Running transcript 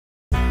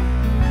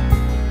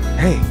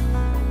Hey,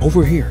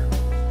 over here.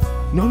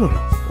 No,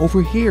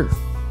 over here.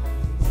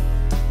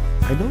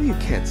 I know you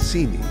can't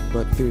see me,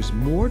 but there's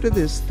more to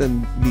this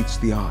than meets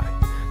the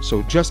eye.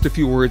 So just a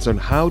few words on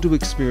how to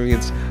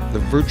experience the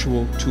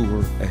virtual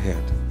tour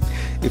ahead.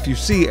 If you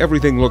see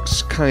everything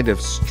looks kind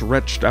of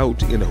stretched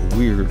out in a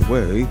weird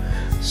way,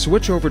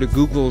 switch over to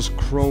Google's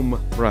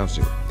Chrome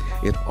browser.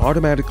 It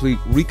automatically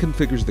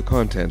reconfigures the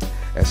content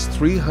as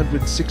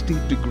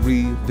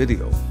 360-degree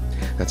video.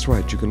 That's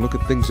right, you can look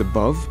at things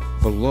above,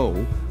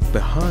 below,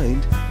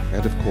 behind,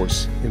 and of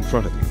course, in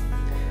front of you.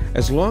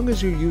 As long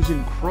as you're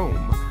using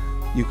Chrome,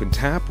 you can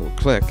tap or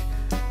click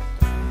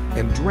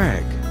and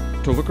drag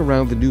to look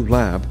around the new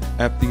lab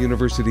at the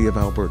University of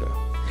Alberta.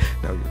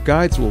 Now, your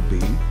guides will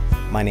be...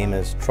 My name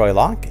is Troy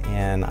Locke,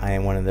 and I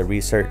am one of the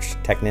research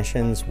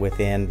technicians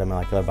within the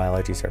Molecular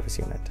Biology Service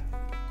Unit.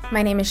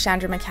 My name is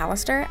Chandra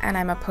McAllister, and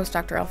I'm a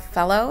postdoctoral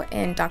fellow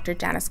in Dr.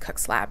 Janice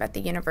Cook's lab at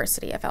the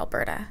University of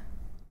Alberta.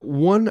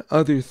 One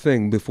other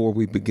thing before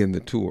we begin the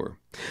tour.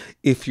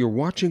 If you're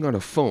watching on a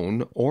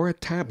phone or a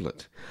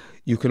tablet,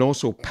 you can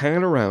also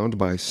pan around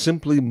by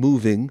simply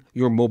moving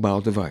your mobile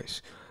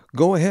device.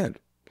 Go ahead.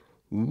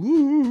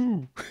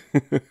 Ooh.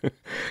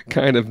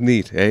 Kind of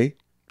neat, eh?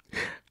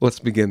 Let's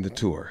begin the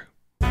tour.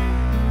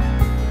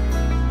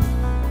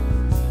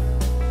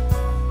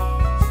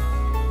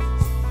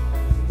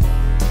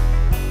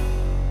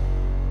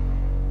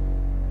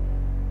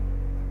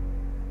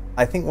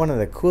 I think one of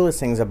the coolest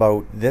things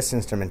about this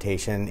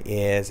instrumentation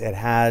is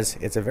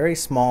it's a very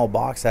small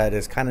box that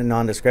is kind of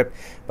nondescript,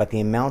 but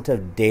the amount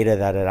of data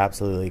that it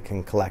absolutely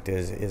can collect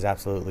is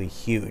absolutely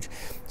huge.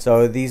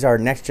 So these are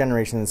next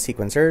generation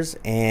sequencers,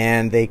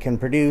 and they can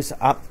produce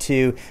up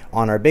to,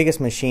 on our biggest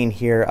machine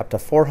here, up to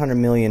 400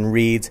 million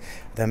reads.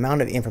 The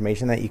amount of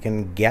information that you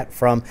can get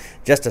from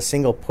just a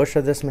single push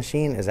of this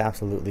machine is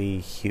absolutely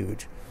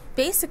huge.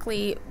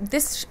 Basically,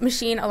 this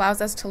machine allows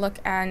us to look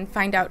and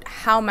find out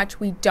how much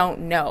we don't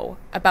know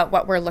about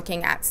what we're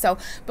looking at. So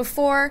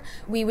before,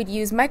 we would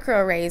use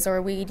microarrays,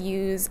 or we'd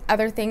use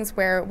other things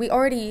where we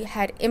already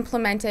had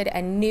implemented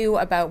and knew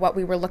about what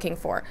we were looking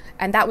for,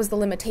 and that was the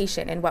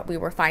limitation in what we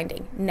were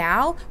finding.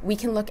 Now we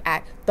can look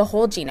at the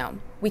whole genome.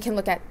 We can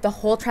look at the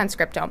whole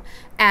transcriptome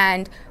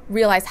and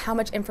realize how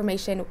much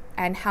information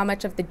and how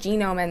much of the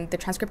genome and the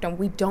transcriptome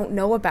we don't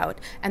know about,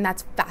 and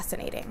that's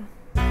fascinating.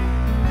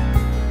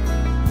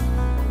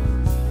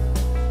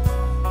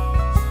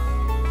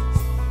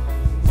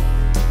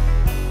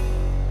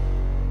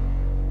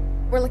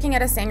 We're looking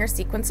at a Sanger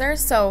sequencer,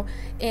 so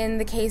in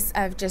the case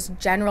of just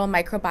general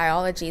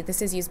microbiology,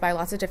 this is used by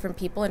lots of different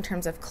people in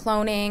terms of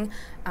cloning,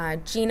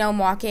 genome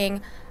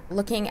walking,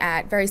 looking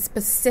at very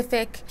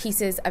specific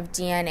pieces of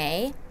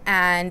DNA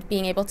and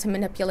being able to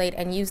manipulate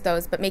and use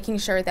those, but making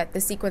sure that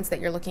the sequence that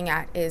you're looking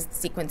at is the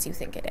sequence you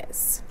think it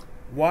is.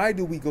 Why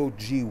do we go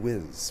gee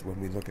whiz when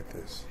we look at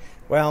this?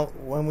 Well,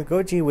 when we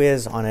go gee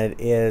whiz on it,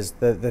 is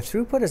the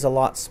throughput is a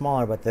lot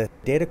smaller, but the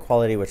data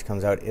quality which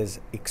comes out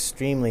is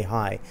extremely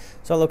high.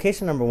 So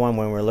location number one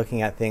when we're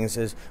looking at things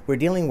is we're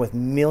dealing with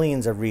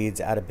millions of reads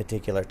at a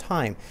particular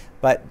time,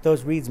 but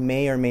those reads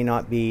may or may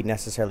not be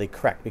necessarily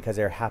correct because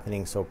they're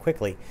happening so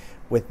quickly.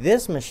 With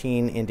this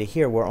machine into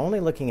here, we're only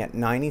looking at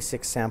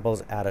 96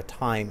 samples at a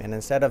time, and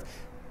instead of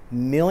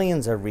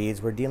millions of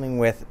reads, we're dealing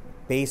with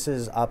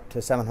bases up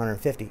to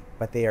 750,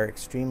 but they are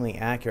extremely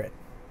accurate.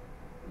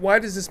 Why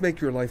does this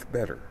make your life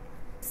better?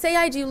 Say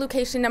I do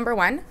location number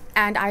one,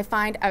 and I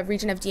find a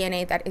region of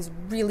DNA that is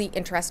really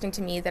interesting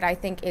to me that I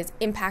think is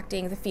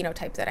impacting the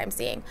phenotype that I'm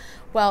seeing.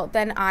 Well,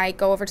 then I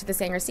go over to the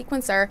Sanger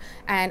sequencer,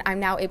 and I'm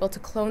now able to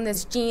clone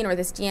this gene or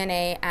this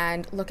DNA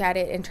and look at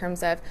it in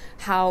terms of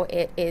how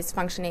it is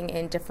functioning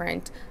in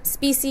different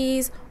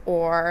species,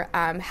 or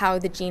how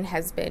the gene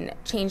has been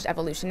changed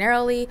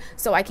evolutionarily.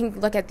 So I can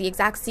look at the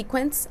exact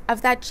sequence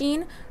of that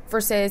gene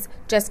versus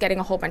just getting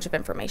a whole bunch of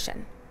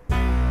information.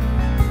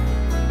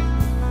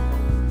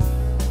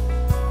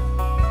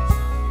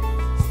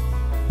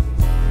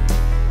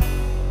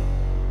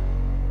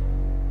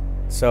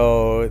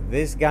 So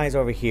these guys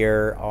over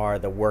here are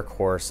the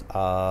workhorse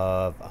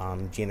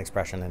of gene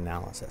expression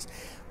analysis.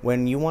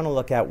 When you want to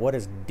look at what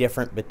is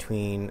different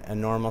between a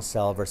normal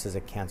cell versus a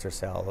cancer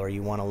cell, or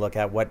you want to look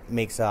at what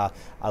makes a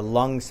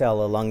lung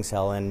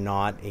cell and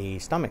not a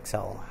stomach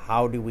cell,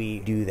 how do we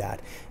do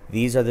that?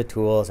 These are the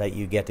tools that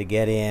you get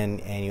in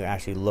and you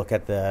actually look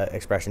at the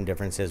expression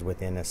differences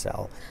within a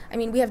cell. I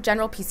mean, we have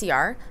general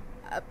PCR,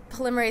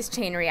 polymerase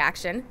chain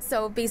reaction.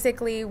 So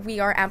basically, we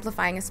are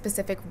amplifying a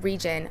specific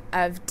region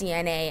of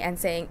DNA and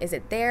saying, is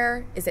it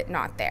there? Is it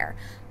not there?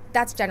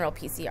 That's general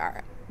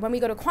PCR. When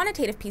we go to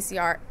quantitative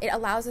PCR, it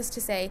allows us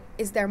to say,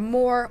 is there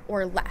more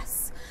or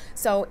less?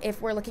 So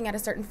if we're looking at a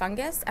certain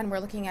fungus and we're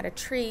looking at a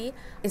tree,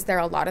 is there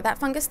a lot of that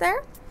fungus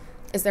there?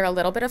 Is there a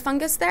little bit of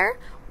fungus there?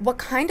 What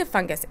kind of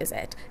fungus is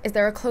it? Is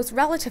there a close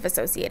relative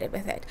associated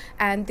with it?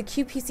 And the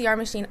qPCR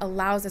machine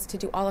allows us to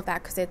do all of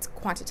that because it's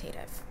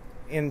quantitative.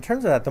 In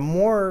terms of that, the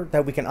more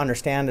that we can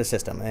understand the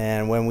system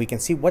and when we can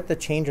see what the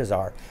changes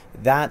are,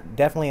 that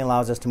definitely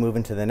allows us to move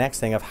into the next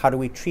thing of how do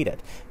we treat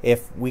it.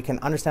 If we can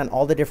understand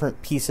all the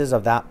different pieces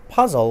of that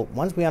puzzle,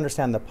 once we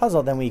understand the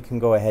puzzle, then we can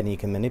go ahead and you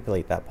can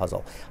manipulate that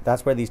puzzle.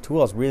 That's where these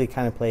tools really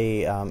kind of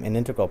play an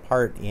integral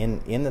part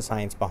in the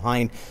science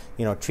behind,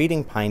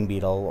 treating pine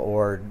beetle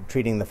or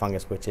treating the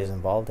fungus which is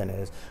involved in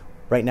it.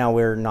 Right now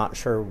we're not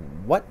sure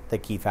what the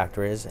key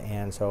factor is,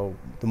 and so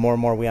the more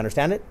and more we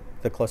understand it,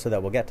 the closer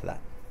that we'll get to that.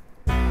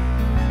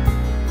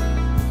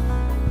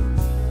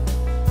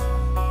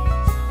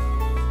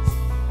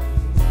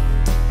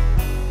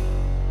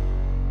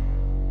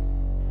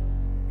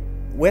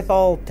 With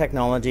all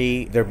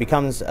technology, there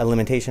becomes a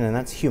limitation, and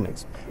that's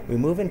humans. We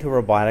move into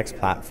robotics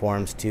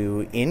platforms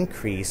to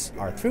increase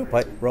our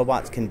throughput.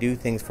 Robots can do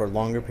things for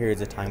longer periods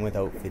of time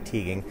without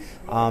fatiguing.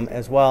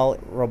 As well,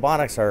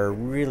 robotics are a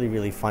really,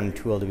 really fun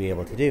tool to be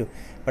able to do.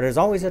 But there's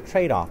always a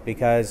trade-off,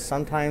 because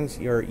sometimes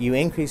you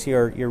increase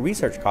your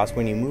research costs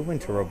when you move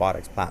into a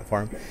robotics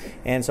platform.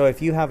 And so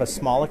if you have a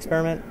small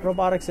experiment,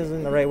 robotics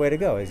isn't the right way to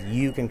go, as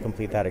you can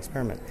complete that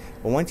experiment.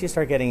 But once you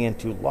start getting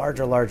into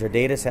larger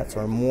data sets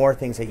or more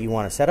things that you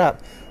want to set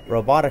up,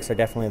 robotics are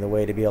definitely the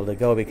way to be able to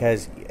go,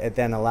 because it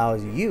then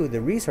allows you, the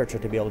researcher,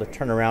 to be able to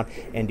turn around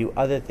and do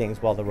other things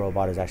while the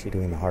robot is actually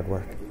doing the hard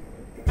work.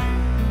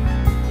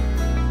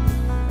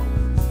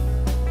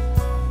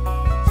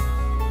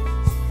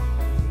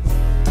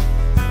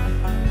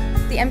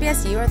 The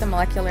MBSU, or the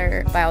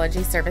Molecular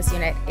Biology Service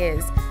Unit,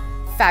 is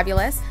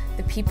fabulous.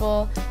 The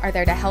people are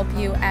there to help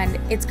you, and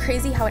it's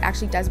crazy how it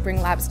actually does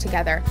bring labs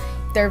together.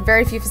 There are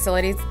very few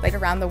facilities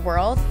around the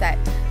world that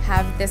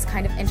have this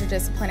kind of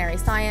interdisciplinary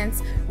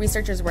science,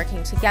 researchers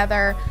working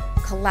together,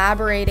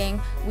 collaborating.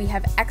 We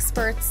have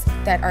experts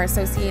that are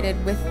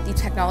associated with the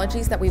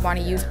technologies that we want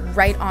to use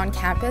right on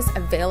campus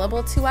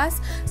available to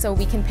us, so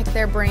we can pick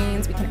their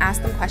brains, we can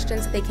ask them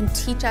questions, they can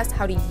teach us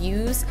how to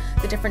use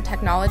the different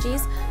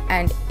technologies,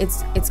 and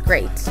it's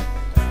great.